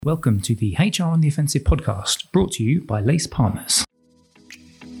Welcome to the HR on the Offensive podcast, brought to you by Lace Partners.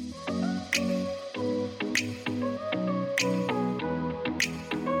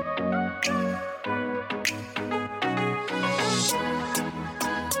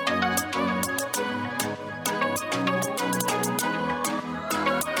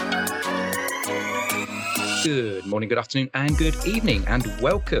 Good morning, good afternoon, and good evening, and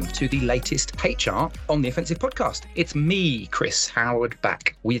welcome to the latest HR on the Offensive podcast. It's me, Chris Howard,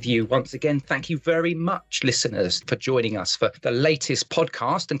 back with you once again. Thank you very much, listeners, for joining us for the latest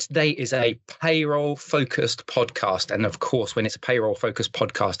podcast. And today is a payroll-focused podcast. And of course, when it's a payroll-focused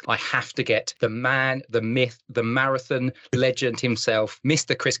podcast, I have to get the man, the myth, the marathon legend himself,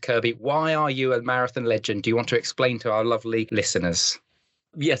 Mr. Chris Kirby. Why are you a marathon legend? Do you want to explain to our lovely listeners?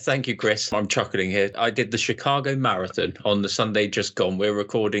 Yes, thank you, Chris. I'm chuckling here. I did the Chicago Marathon on the Sunday just gone. We're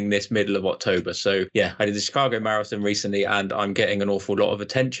recording this middle of October. So yeah, I did the Chicago Marathon recently and I'm getting an awful lot of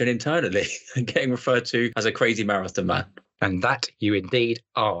attention internally and getting referred to as a crazy marathon man. And that you indeed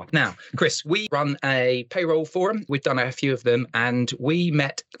are. Now, Chris, we run a payroll forum. We've done a few of them, and we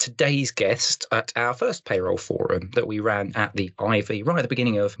met today's guest at our first payroll forum that we ran at the Ivy right at the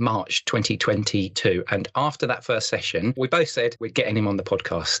beginning of March 2022. And after that first session, we both said we're getting him on the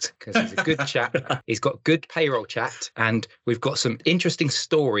podcast because he's a good chap. He's got good payroll chat, and we've got some interesting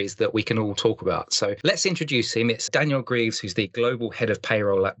stories that we can all talk about. So let's introduce him. It's Daniel Greaves, who's the Global Head of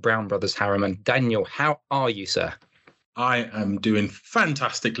Payroll at Brown Brothers Harriman. Daniel, how are you, sir? I am doing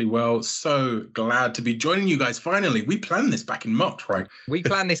fantastically well. So glad to be joining you guys finally. We planned this back in March, right? We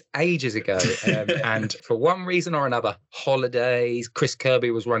planned this ages ago. And for one reason or another, holidays, Chris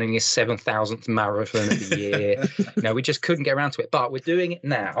Kirby was running his 7,000th marathon of the year. We just couldn't get around to it, but we're doing it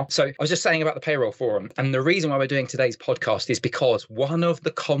now. So I was just saying about the payroll forum. And the reason why we're doing today's podcast is because one of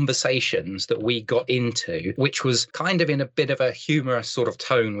the conversations that we got into, which was kind of in a bit of a humorous sort of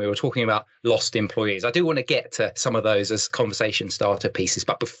tone, we were talking about lost employees. I do want to get to some of those as conversation starter pieces.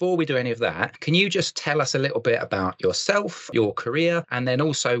 But before we do any of that, can you just tell us a little bit about yourself, your career, and then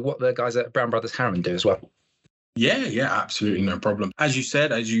also what the guys at Brown Brothers Harriman do as well? Yeah, absolutely no problem. As you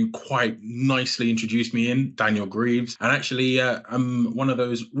said, as you quite nicely introduced me in, Daniel Greaves. And actually, I'm one of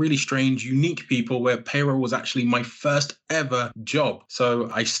those really strange, unique people where payroll was actually my first ever job. So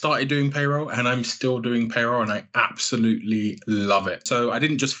I started doing payroll and I'm still doing payroll and I absolutely love it. So I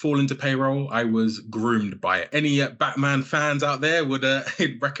didn't just fall into payroll, I was groomed by it. Any Batman fans out there would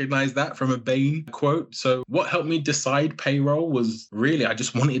recognize that from a Bane quote. So what helped me decide payroll was really, I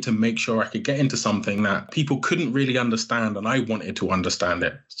just wanted to make sure I could get into something that people couldn't really understand and I wanted to understand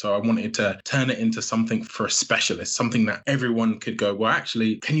it. So I wanted to turn it into something for a specialist, something that everyone could go, well,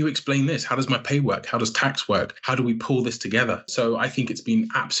 actually, can you explain this? How does my pay work? How does tax work? How do we pull this together? So I think it's been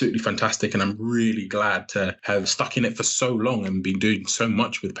absolutely fantastic and I'm really glad to have stuck in it for so long and been doing so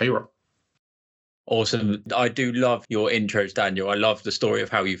much with payroll. Awesome. I do love your intros, Daniel. I love the story of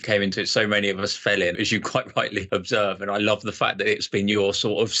how you came into it. So many of us fell in, as you quite rightly observe. And I love the fact that it's been your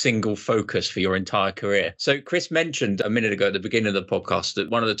sort of single focus for your entire career. So Chris mentioned a minute ago at the beginning of the podcast that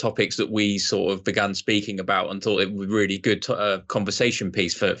one of the topics that we sort of began speaking about and thought it would be really good conversation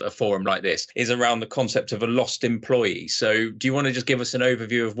piece for a forum like this is around the concept of a lost employee. So do you want to just give us an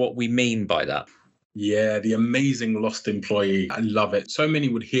overview of what we mean by that? Yeah, the amazing lost employee. I love it. So many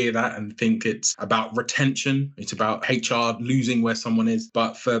would hear that and think it's about retention. It's about HR losing where someone is.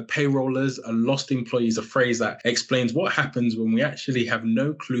 But for payrollers, a lost employee is a phrase that explains what happens when we actually have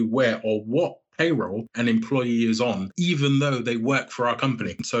no clue where or what payroll an employee is on, even though they work for our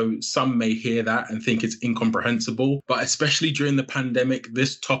company. So some may hear that and think it's incomprehensible, but especially during the pandemic,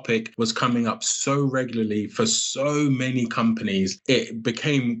 this topic was coming up so regularly for so many companies. It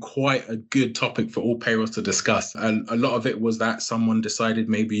became quite a good topic for all payrolls to discuss. And a lot of it was that someone decided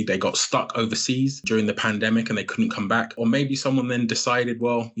maybe they got stuck overseas during the pandemic and they couldn't come back. Or maybe someone then decided,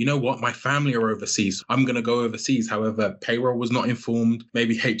 well, you know what, my family are overseas. I'm going to go overseas. However, payroll was not informed.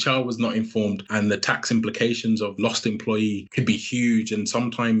 Maybe HR was not informed. And the tax implications of lost employee could be huge. And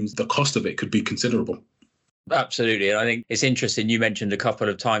sometimes the cost of it could be considerable. Absolutely. And I think it's interesting. You mentioned a couple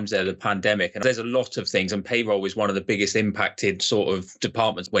of times there the pandemic, and there's a lot of things. And payroll was one of the biggest impacted sort of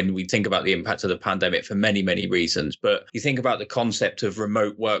departments when we think about the impact of the pandemic for many, many reasons. But you think about the concept of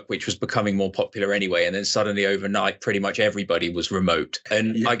remote work, which was becoming more popular anyway. And then suddenly overnight, pretty much everybody was remote.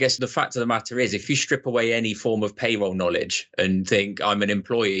 And I guess the fact of the matter is, if you strip away any form of payroll knowledge and think I'm an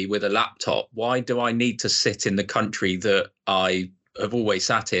employee with a laptop, why do I need to sit in the country that I have always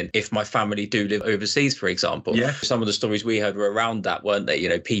sat in if my family do live overseas, for example. Yeah. Some of the stories we heard were around that, weren't they? You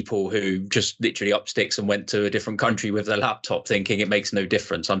know, people who just literally up sticks and went to a different country with their laptop thinking it makes no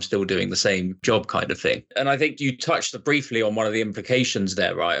difference, I'm still doing the same job kind of thing. And I think you touched briefly on one of the implications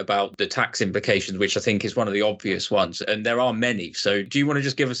there, right, about the tax implications, which I think is one of the obvious ones. And there are many. So do you want to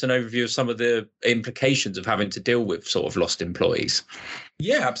just give us an overview of some of the implications of having to deal with sort of lost employees?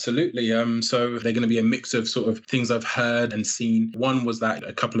 Yeah, absolutely. So they're going to be a mix of sort of things I've heard and seen. One was that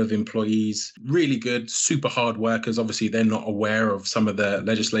a couple of employees, really good, super hard workers. Obviously, they're not aware of some of the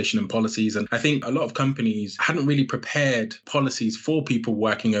legislation and policies. And I think a lot of companies hadn't really prepared policies for people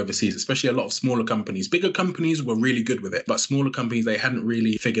working overseas, especially a lot of smaller companies. Bigger companies were really good with it, but smaller companies, they hadn't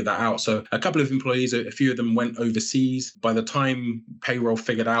really figured that out. So a couple of employees, a few of them went overseas. By the time payroll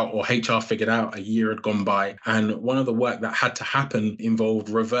figured out or HR figured out, a year had gone by. And one of the work that had to happen involved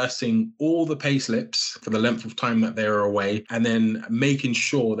reversing all the pay slips for the length of time that they were away, and then making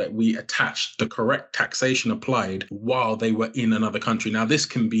sure that we attached the correct taxation applied while they were in another country. Now, this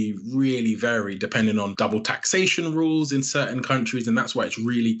can be really varied depending on double taxation rules in certain countries, and that's why it's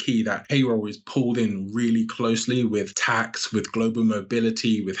really key that payroll is pulled in really closely with tax, with global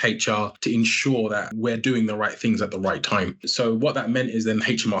mobility, with HR to ensure that we're doing the right things at the right time. So what that meant is then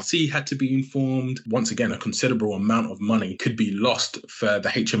HMRC had to be informed. Once again, a considerable amount of money could be lost for the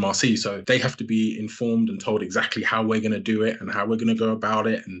HMRC. So they have to be informed and told exactly how we're going to do it and how we're going to go about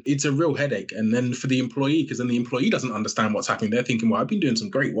it. And it's a real headache. And then for the employee, because then the employee doesn't understand what's happening. They're thinking, well, I've been doing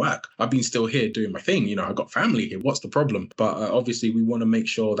some great work. I've been still here doing my thing. You know, I've got family here. What's the problem? But obviously, we want to make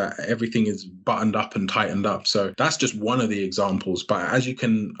sure that everything is buttoned up and tightened up. So that's just one of the examples. But as you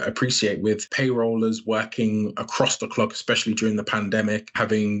can appreciate, with payrollers working across the clock, especially during the pandemic,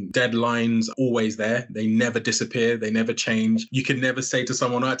 having deadlines always there, they never disappear. They never change. You can never say to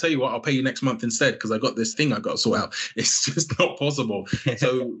someone, I tell you what, I'll pay you next month instead because I got this thing I got to sort out. It's just not possible.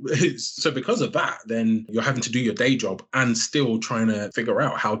 So because of that, then you're having to do your day job and still trying to figure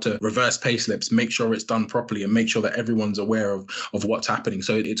out how to reverse pay slips, make sure it's done properly and make sure that everyone's aware of what's happening.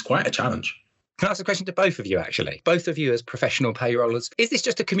 So it's quite a challenge. Can I ask a question to both of you, actually? Both of you as professional payrollers. Is this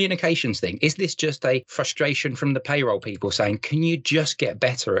just a communications thing? Is this just a frustration from the payroll people saying, can you just get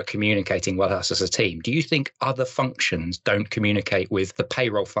better at communicating with us as a team? Do you think other functions don't communicate with the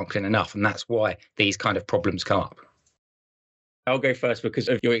payroll function enough, and that's why these kind of problems come up? I'll go first because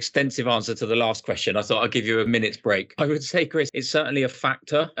of your extensive answer to the last question. I thought I'd give you a minute's break. I would say, Chris, it's certainly a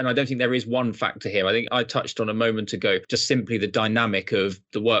factor. And I don't think there is one factor here. I think I touched on a moment ago, just simply the dynamic of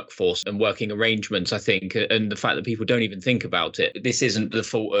the workforce and working arrangements, I think, and the fact that people don't even think about it. This isn't the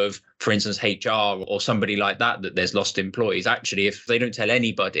fault of, for instance, HR or somebody like that there's lost employees. Actually, if they don't tell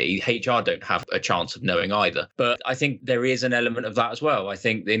anybody, HR don't have a chance of knowing either. But I think there is an element of that as well. I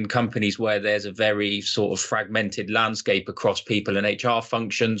think in companies where there's a very sort of fragmented landscape across people and HR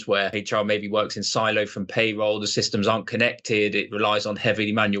functions, where HR maybe works in silo from payroll, the systems aren't connected, it relies on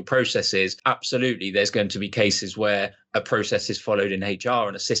heavily manual processes. Absolutely, there's going to be cases where a process is followed in HR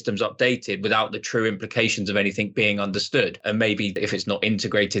and a system's updated without the true implications of anything being understood. And maybe if it's not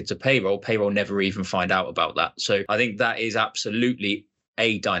integrated to payroll never even find out about that. So I think that is absolutely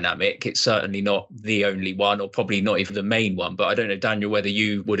a dynamic. It's certainly not the only one, or probably not even the main one. But I don't know, Daniel, whether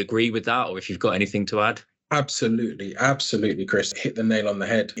you would agree with that or if you've got anything to add. Absolutely, Chris. Hit the nail on the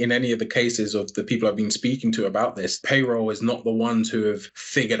head. In any of the cases of the people I've been speaking to about this, payroll is not the ones who have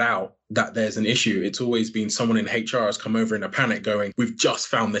figured out that there's an issue. It's always been someone in HR has come over in a panic going, we've just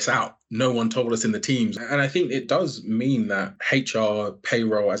found this out. No one told us in the teams. And I think it does mean that HR,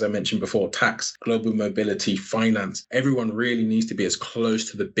 payroll, as I mentioned before, tax, global mobility, finance, everyone really needs to be as close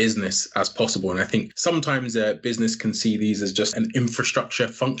to the business as possible. And I think sometimes a business can see these as just an infrastructure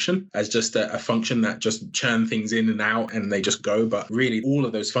function, as just a function that just churn things in and out and they just go. But really, all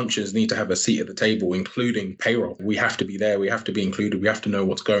of those functions need to have a seat at the table, including payroll. We have to be there. We have to be included. We have to know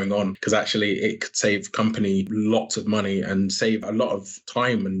what's going on, because actually it could save company lots of money and save a lot of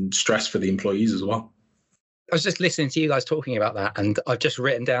time and stress for the employees as well. I was just listening to you guys talking about that, and I've just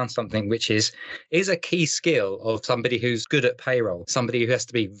written down something which is a key skill of somebody who's good at payroll, somebody who has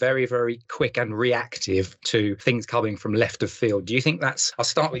to be very, very quick and reactive to things coming from left of field. Do you think I'll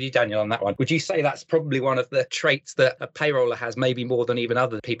start with you, Daniel, on that one. Would you say that's probably one of the traits that a payroller has, maybe more than even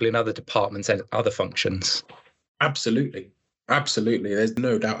other people in other departments and other functions? Absolutely. Absolutely. There's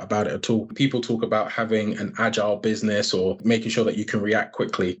no doubt about it at all. People talk about having an agile business or making sure that you can react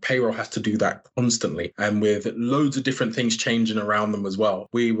quickly. Payroll has to do that constantly, and with loads of different things changing around them as well.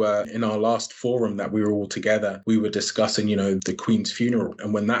 We were in our last forum that we were all together, we were discussing, the Queen's funeral.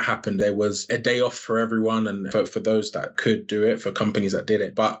 And when that happened, there was a day off for everyone, and for those that could do it, for companies that did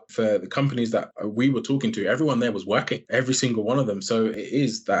it. But for the companies that we were talking to, everyone there was working, every single one of them. So it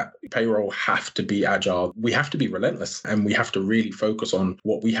is that payroll have to be agile. We have to be relentless, and we have to really focus on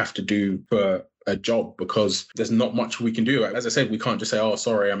what we have to do for a job, because there's not much we can do. As I said, we can't just say, oh,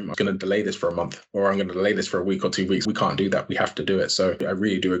 sorry, I'm going to delay this for a month, or I'm going to delay this for a week or 2 weeks. We can't do that. We have to do it. So I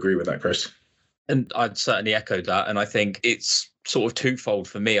really do agree with that, Chris. And I'd certainly echo that. And I think it's sort of twofold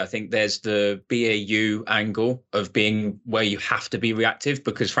for me. I think there's the BAU angle of being where you have to be reactive,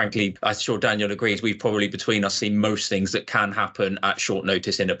 because frankly, I'm sure Daniel agrees, we've probably between us seen most things that can happen at short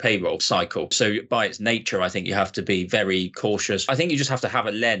notice in a payroll cycle. So by its nature, I think you have to be very cautious. I think you just have to have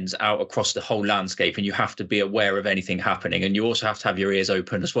a lens out across the whole landscape, and you have to be aware of anything happening. And you also have to have your ears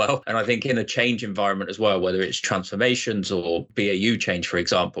open as well. And I think in a change environment as well, whether it's transformations or BAU change, for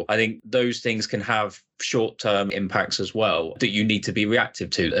example, I think those things can have short-term impacts as well that you need to be reactive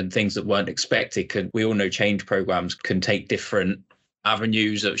to, and things that weren't expected. We all know change programs can take different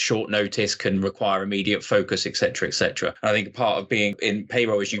avenues at short notice, can require immediate focus, etc., etc. I think part of being in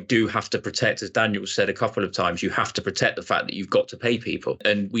payroll is you do have to protect, as Daniel said a couple of times, you have to protect the fact that you've got to pay people.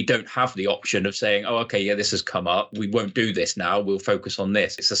 And we don't have the option of saying, oh, okay, yeah, this has come up, we won't do this now, we'll focus on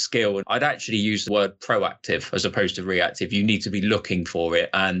this. It's a skill. And I'd actually use the word proactive as opposed to reactive. You need to be looking for it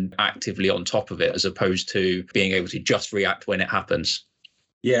and actively on top of it, as opposed to being able to just react when it happens.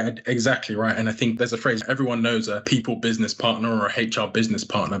 Yeah, exactly right. And I think there's a phrase, everyone knows a people business partner or a HR business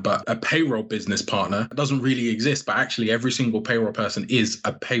partner, but a payroll business partner doesn't really exist. But actually, every single payroll person is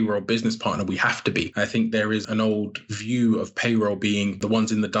a payroll business partner. We have to be. I think there is an old view of payroll being the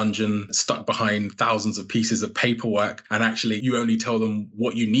ones in the dungeon stuck behind thousands of pieces of paperwork. And actually, you only tell them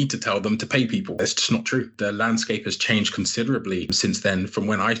what you need to tell them to pay people. That's just not true. The landscape has changed considerably since then, from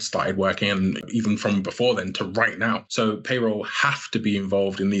when I started working, and even from before then to right now. So payroll have to be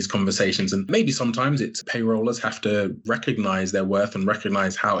involved in these conversations. And maybe sometimes it's payrollers have to recognize their worth and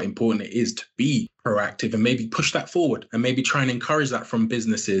recognize how important it is to be proactive, and maybe push that forward, and maybe try and encourage that from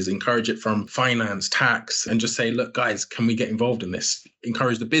businesses, encourage it from finance, tax, and just say, look, guys, can we get involved in this?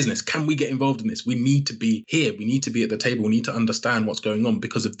 Encourage the business. Can we get involved in this? We need to be here. We need to be at the table. We need to understand what's going on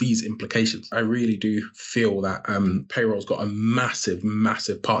because of these implications. I really do feel that payroll's got a massive,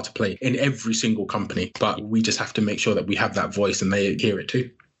 massive part to play in every single company, but we just have to make sure that we have that voice and they hear it too.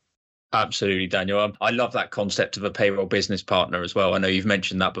 Absolutely, Daniel. I love that concept of a payroll business partner as well. I know you've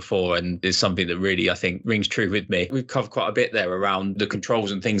mentioned that before, and it's something that really, I think, rings true with me. We've covered quite a bit there around the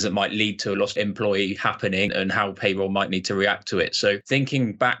controls and things that might lead to a lost employee happening and how payroll might need to react to it. So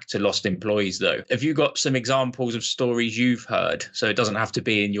thinking back to lost employees, though, have you got some examples of stories you've heard? So it doesn't have to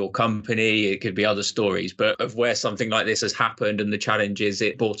be in your company, it could be other stories, but of where something like this has happened and the challenges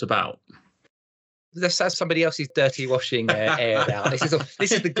it brought about. Let's have somebody else's dirty washing aired out. This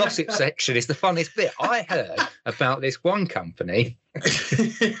is the gossip section. It's the funniest bit. I heard about this one company.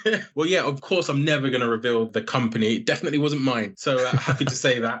 Well, yeah, of course, I'm never going to reveal the company. It definitely wasn't mine. So happy to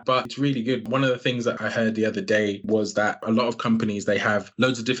say that. But it's really good. One of the things that I heard the other day was that a lot of companies, they have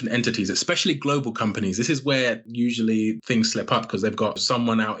loads of different entities, especially global companies. This is where usually things slip up, because they've got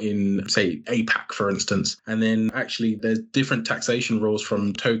someone out in, say, APAC, for instance. And then actually there's different taxation rules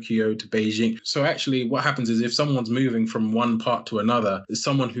from Tokyo to Beijing. So actually what happens is if someone's moving from one part to another,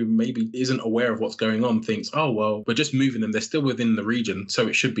 someone who maybe isn't aware of what's going on thinks, oh, well, we're just moving them. They're still within the region, so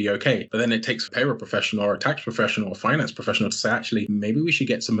it should be okay. But then it takes a payroll professional or a tax professional or finance professional to say, actually, maybe we should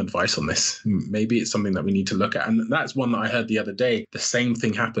get some advice on this. Maybe it's something that we need to look at. And that's one that I heard the other day. The same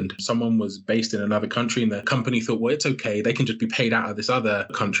thing happened. Someone was based in another country and the company thought, well, it's okay. They can just be paid out of this other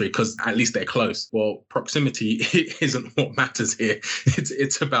country because at least they're close. Well, proximity isn't what matters here.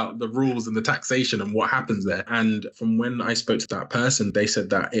 It's about the rules and the taxation and what happens there. And from when I spoke to that person, they said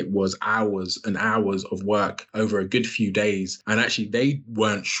that it was hours and hours of work over a good few days. And actually, they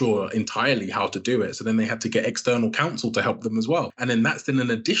weren't sure entirely how to do it. So then they had to get external counsel to help them as well. And then that's then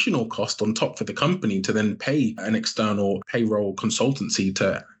an additional cost on top for the company to then pay an external payroll consultancy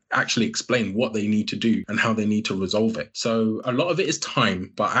to actually explain what they need to do and how they need to resolve it. So a lot of it is time,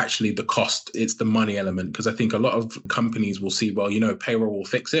 but actually the cost, it's the money element. Because I think a lot of companies will see, well, payroll will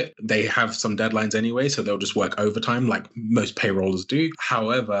fix it. They have some deadlines anyway, so they'll just work overtime like most payrollers do.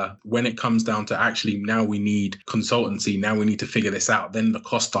 However, when it comes down to actually now we need consultancy, now we need to figure this out, then the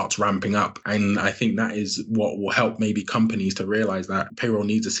cost starts ramping up. And I think that is what will help maybe companies to realize that payroll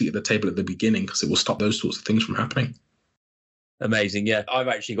needs a seat at the table at the beginning, because it will stop those sorts of things from happening. Amazing. Yeah. I've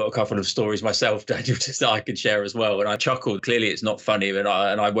actually got a couple of stories myself, Daniel, that I could share as well. And I chuckled. Clearly, it's not funny, and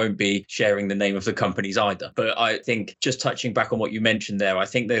I won't be sharing the name of the companies either. But I think just touching back on what you mentioned there, I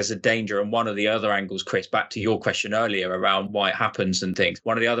think there's a danger. And one of the other angles, Chris, back to your question earlier around why it happens and things.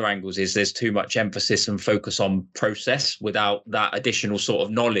 One of the other angles is there's too much emphasis and focus on process without that additional sort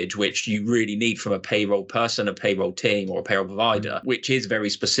of knowledge, which you really need from a payroll person, a payroll team, or a payroll provider, which is very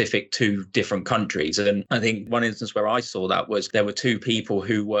specific to different countries. And I think one instance where I saw that was there were two people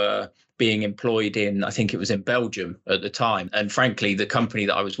who were being employed in, I think it was in Belgium at the time. And frankly, the company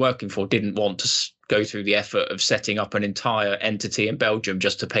that I was working for didn't want to go through the effort of setting up an entire entity in Belgium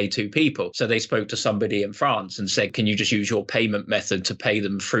just to pay two people. So they spoke to somebody in France and said, can you just use your payment method to pay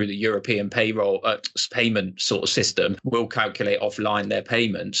them through the European payroll payment sort of system? We'll calculate offline their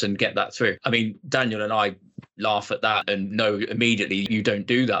payments and get that through. I mean, Daniel and I laugh at that and know immediately you don't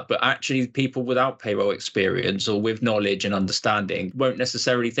do that. But actually, people without payroll experience or with knowledge and understanding won't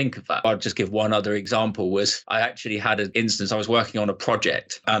necessarily think of that. I'll just give one other example. Was I actually had an instance, I was working on a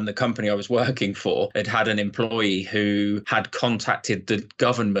project and the company I was working for had an employee who had contacted the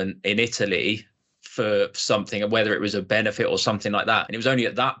government in Italy for something, whether it was a benefit or something like that. And it was only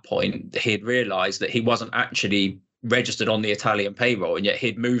at that point he had realized that he wasn't actually registered on the Italian payroll, and yet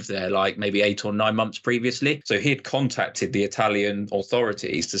he'd moved there like maybe 8 or 9 months previously. So he had contacted the Italian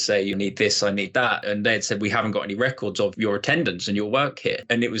authorities to say, you need this, I need that. And they'd said, we haven't got any records of your attendance and your work here.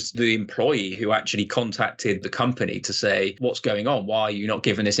 And it was the employee who actually contacted the company to say, what's going on? Why are you not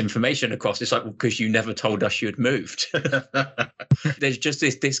giving this information across? It's like, well, because you never told us you had moved. There's just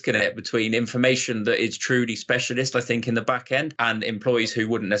this disconnect between information that is truly specialist, I think, in the back end, and employees who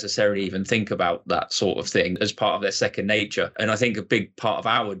wouldn't necessarily even think about that sort of thing as part of their second nature. And I think a big part of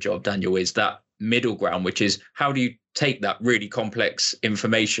our job, Daniel, is that middle ground, which is how do you take that really complex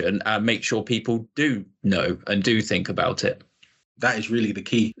information and make sure people do know and do think about it? That is really the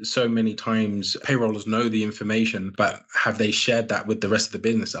key. So many times payrollers know the information, but have they shared that with the rest of the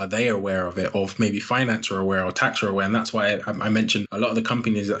business? Are they aware of it? Or maybe finance are aware or tax are aware? And that's why I mentioned a lot of the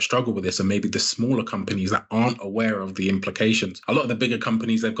companies that struggle with this are maybe the smaller companies that aren't aware of the implications. A lot of the bigger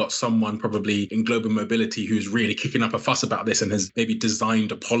companies, they've got someone probably in global mobility who's really kicking up a fuss about this and has maybe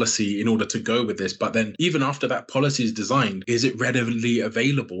designed a policy in order to go with this. But then even after that policy is designed, is it readily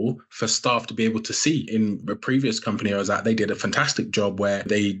available for staff to be able to see? In a previous company I was at, they did a fantastic job where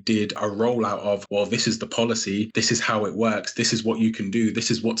they did a rollout of, well, this is the policy, this is how it works, this is what you can do, this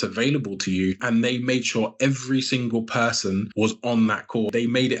is what's available to you. And they made sure every single person was on that call. They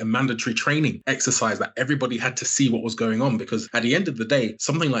made it a mandatory training exercise that everybody had to see what was going on, because at the end of the day,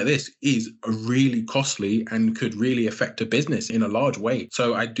 something like this is really costly and could really affect a business in a large way.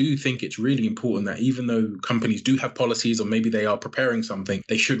 So I do think it's really important that even though companies do have policies or maybe they are preparing something,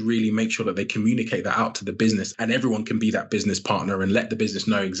 they should really make sure that they communicate that out to the business, and everyone can be that business partner and let the business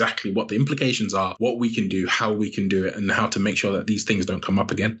know exactly what the implications are, what we can do, how we can do it, and how to make sure that these things don't come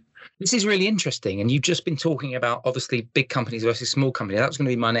up again. This is really interesting. And you've just been talking about, obviously, big companies versus small companies. That was going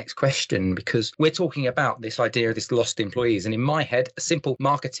to be my next question, because we're talking about this idea of this lost employees. And in my head, a simple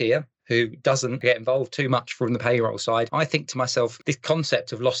marketeer who doesn't get involved too much from the payroll side, I think to myself, this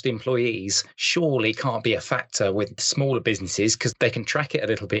concept of lost employees surely can't be a factor with smaller businesses because they can track it a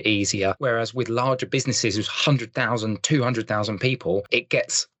little bit easier. Whereas with larger businesses with 100,000, 200,000 people, it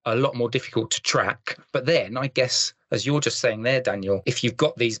gets a lot more difficult to track. But then I guess, as you're just saying there, Daniel, if you've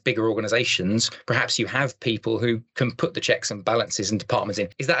got these bigger organizations, perhaps you have people who can put the checks and balances and departments in.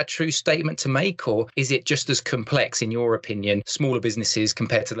 Is that a true statement to make, or is it just as complex, in your opinion, smaller businesses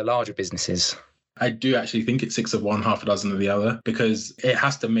compared to the larger businesses? I do actually think it's 6 of one, half a dozen of the other, because it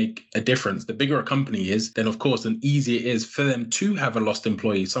has to make a difference. The bigger a company is, then of course, the easier it is for them to have a lost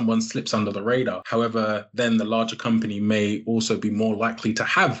employee. Someone slips under the radar. However, then the larger company may also be more likely to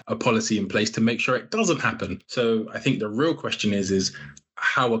have a policy in place to make sure it doesn't happen. So I think the real question is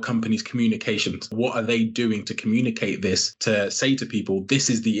how are companies' communications? What are they doing to communicate this, to say to people,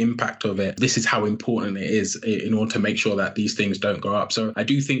 this is the impact of it, this is how important it is in order to make sure that these things don't go up? So I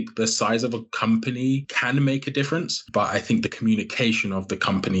do think the size of a company can make a difference, but I think the communication of the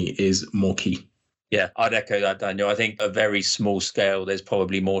company is more key. Yeah, I'd echo that, Daniel. I think at a very small scale, there's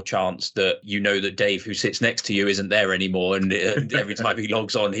probably more chance that you know that Dave, who sits next to you, isn't there anymore. And every time he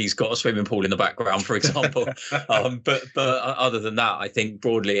logs on, he's got a swimming pool in the background, for example. But other than that, I think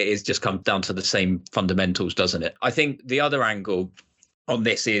broadly it is just comes down to the same fundamentals, doesn't it? I think the other angle on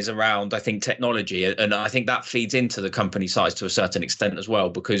this is around, I think, technology. And I think that feeds into the company size to a certain extent as well,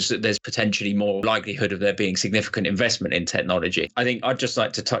 because there's potentially more likelihood of there being significant investment in technology. I think I'd just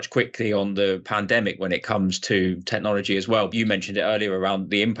like to touch quickly on the pandemic when it comes to technology as well. You mentioned it earlier around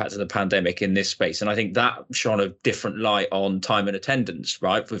the impact of the pandemic in this space. And I think that shone a different light on time and attendance,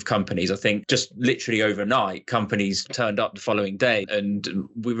 right, with companies. I think just literally overnight, companies turned up the following day and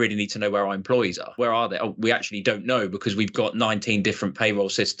we really need to know where our employees are. Where are they? Oh, we actually don't know because we've got 19 different payroll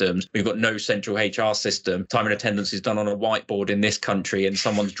systems. We've got no central HR system. Time and attendance is done on a whiteboard in this country and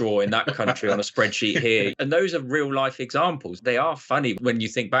someone's drawing that country on a spreadsheet here. And those are real life examples. They are funny when you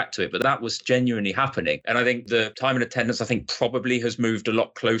think back to it, but that was genuinely happening. And I think the time and attendance, I think, probably has moved a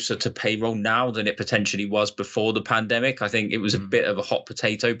lot closer to payroll now than it potentially was before the pandemic. I think it was a bit of a hot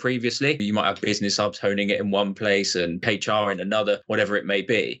potato previously. You might have business hubs honing it in one place and HR in another, whatever it may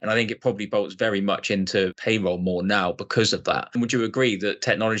be. And I think it probably bolts very much into payroll more now because of that. And would you agree that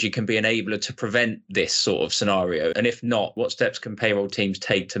technology can be an enabler to prevent this sort of scenario? And if not, what steps can payroll teams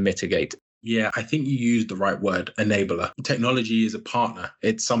take to mitigate? Yeah, I think you used the right word, enabler. Technology is a partner.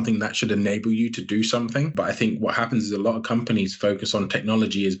 It's something that should enable you to do something. But I think what happens is a lot of companies focus on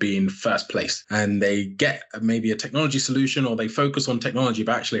technology as being first place. And they get maybe a technology solution, or they focus on technology,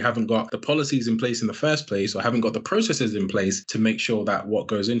 but actually haven't got the policies in place in the first place, or haven't got the processes in place to make sure that what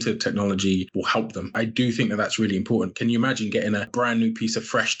goes into technology will help them. I do think that that's really important. Can you imagine getting a brand new piece of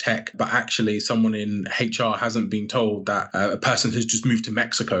fresh tech, but actually someone in HR hasn't been told that a person has just moved to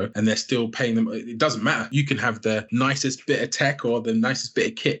Mexico and they're still paying them? It doesn't matter. You can have the nicest bit of tech or the nicest bit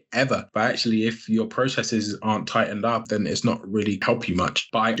of kit ever, but actually if your processes aren't tightened up, then it's not really help you much.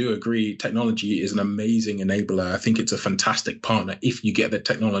 But I do agree, technology is an amazing enabler. I think it's a fantastic partner if you get the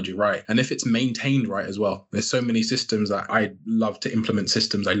technology right and if it's maintained right as well. There's so many systems that I love to implement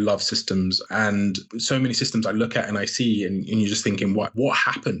systems. I love systems, and so many systems I look at and I see and you're just thinking, what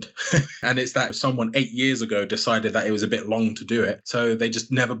happened? And it's that someone 8 years ago decided that it was a bit long to do it, so they just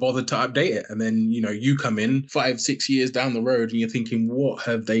never bothered to update it. And then, you come in 5-6 years down the road and you're thinking, what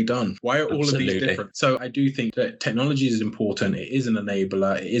have they done? Why are all of these different? So I do think that technology is important. It is an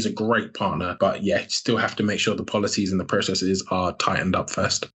enabler. It is a great partner. But yeah, you still have to make sure the policies and the processes are tightened up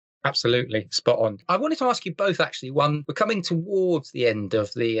first. Absolutely. Spot on. I wanted to ask you both, actually. One, we're coming towards the end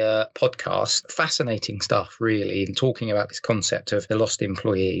of the podcast. Fascinating stuff, really, in talking about this concept of the lost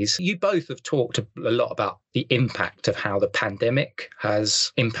employees. You both have talked a lot about the impact of how the pandemic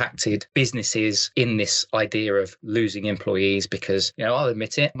has impacted businesses in this idea of losing employees, because, I'll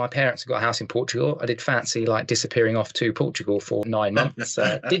admit it, my parents have got a house in Portugal. I did fancy disappearing off to Portugal for 9 months.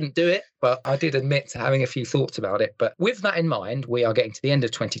 Didn't do it, but I did admit to having a few thoughts about it. But with that in mind, we are getting to the end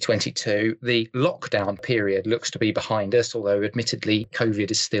of 2022. The lockdown period looks to be behind us, although admittedly COVID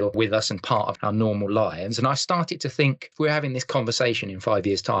is still with us and part of our normal lives. And I started to think, if we're having this conversation in 5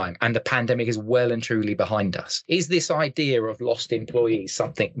 years' time and the pandemic is well and truly behind us, is this idea of lost employees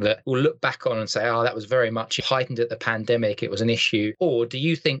something that we'll look back on and say, that was very much heightened at the pandemic, it was an issue? Or do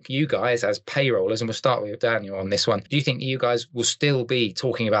you think you guys as payrollers, and we'll start with Daniel on this one, do you think you guys will still be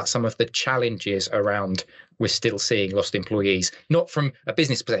talking about some of the challenges around we're still seeing lost employees, not from a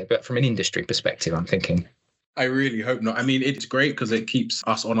business perspective, but from an industry perspective, I'm thinking? I really hope not. I mean, it's great because it keeps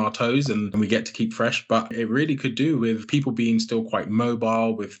us on our toes and we get to keep fresh, but it really could do with people being still quite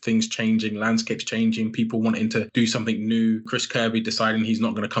mobile, with things changing, landscapes changing, people wanting to do something new. Chris Kirby deciding he's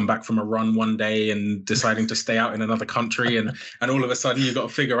not going to come back from a run one day and deciding to stay out in another country. And all of a sudden you've got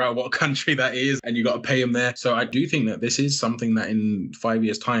to figure out what country that is and you've got to pay him there. So I do think that this is something that in 5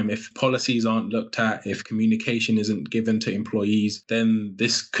 years' time, if policies aren't looked at, if communication isn't given to employees, then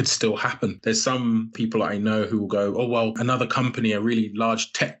this could still happen. There's some people I know who will go, oh, well, another company, a really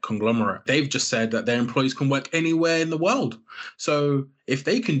large tech conglomerate, they've just said that their employees can work anywhere in the world. So if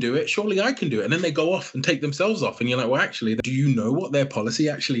they can do it, surely I can do it. And then they go off and take themselves off. And you're like, well, actually, do you know what their policy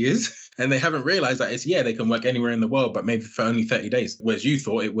actually is? And they haven't realized that they can work anywhere in the world, but maybe for only 30 days, whereas you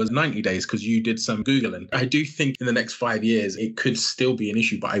thought it was 90 days because you did some Googling. I do think in the next 5 years, it could still be an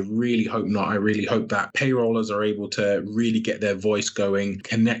issue, but I really hope not. I really hope that payrollers are able to really get their voice going,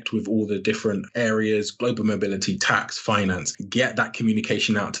 connect with all the different areas, global mobility, tax, finance, get that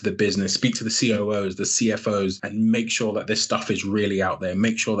communication out to the business, speak to the COOs, the CFOs, and make sure that this stuff is really out there.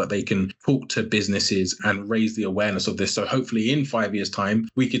 Make sure that they can talk to businesses and raise the awareness of this. So hopefully in 5 years' time,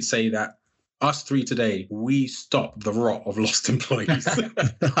 we could say that us three today, we stopped the rot of lost employees.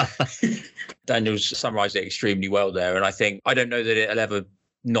 Daniel's summarised it extremely well there. And I don't know that it'll ever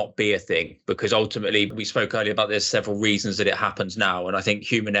not be a thing, because ultimately we spoke earlier about there's several reasons that it happens now. And I think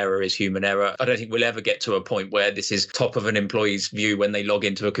human error is human error. I don't think we'll ever get to a point where this is top of an employee's view when they log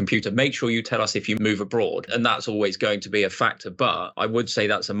into a computer. Make sure you tell us if you move abroad. And that's always going to be a factor. But I would say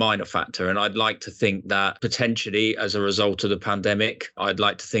that's a minor factor. And I'd like to think that potentially as a result of the pandemic, I'd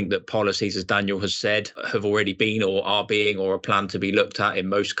like to think that policies, as Daniel has said, have already been or are being or are planned to be looked at in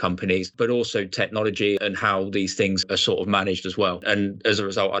most companies, but also technology and how these things are sort of managed as well. And as a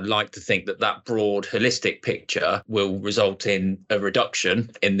result, I'd like to think that that broad holistic picture will result in a reduction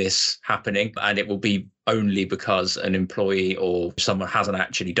in this happening, and it will be only because an employee or someone hasn't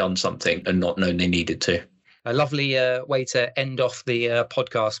actually done something and not known they needed to. A lovely way to end off the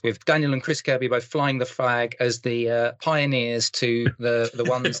podcast with Daniel and Chris Kirby both flying the flag as the pioneers to the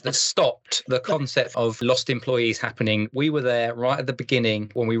ones that stopped the concept of lost employees happening. We were there right at the beginning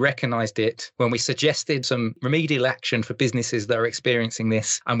when we recognised it, when we suggested some remedial action for businesses that are experiencing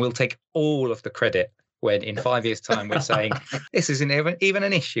this, and we'll take all of the credit when in 5 years' time we're saying this isn't even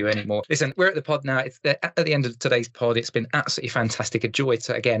an issue anymore. Listen, we're at the pod now. It's at the end of today's pod. It's been absolutely fantastic. A joy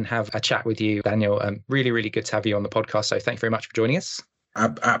to, again, have a chat with you, Daniel. Really, really good to have you on the podcast. So thank you very much for joining us.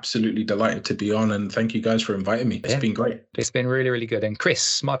 I'm absolutely delighted to be on, and thank you guys for inviting me. It's been great. It's been really, really good. And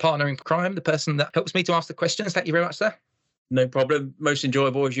Chris, my partner in crime, the person that helps me to ask the questions, thank you very much, sir. No problem. Most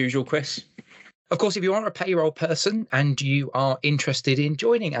enjoyable as usual, Chris. Of course, if you are a payroll person and you are interested in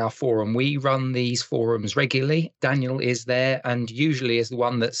joining our forum, we run these forums regularly. Daniel is there and usually is the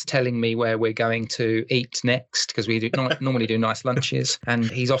one that's telling me where we're going to eat next, because we do normally do nice lunches. And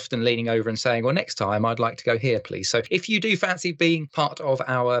he's often leaning over and saying, well, next time I'd like to go here, please. So if you do fancy being part of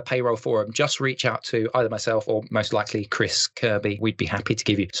our payroll forum, just reach out to either myself or most likely Chris Kirby. We'd be happy to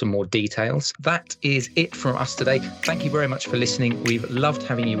give you some more details. That is it from us today. Thank you very much for listening. We've loved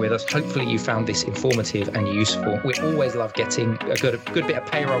having you with us. Hopefully you found this informative and useful. We always love getting a good bit of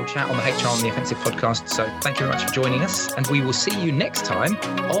payroll chat on the HR on the Offensive podcast. So thank you very much for joining us, and we will see you next time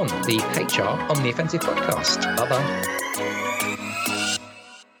on the HR on the Offensive podcast. Bye-bye.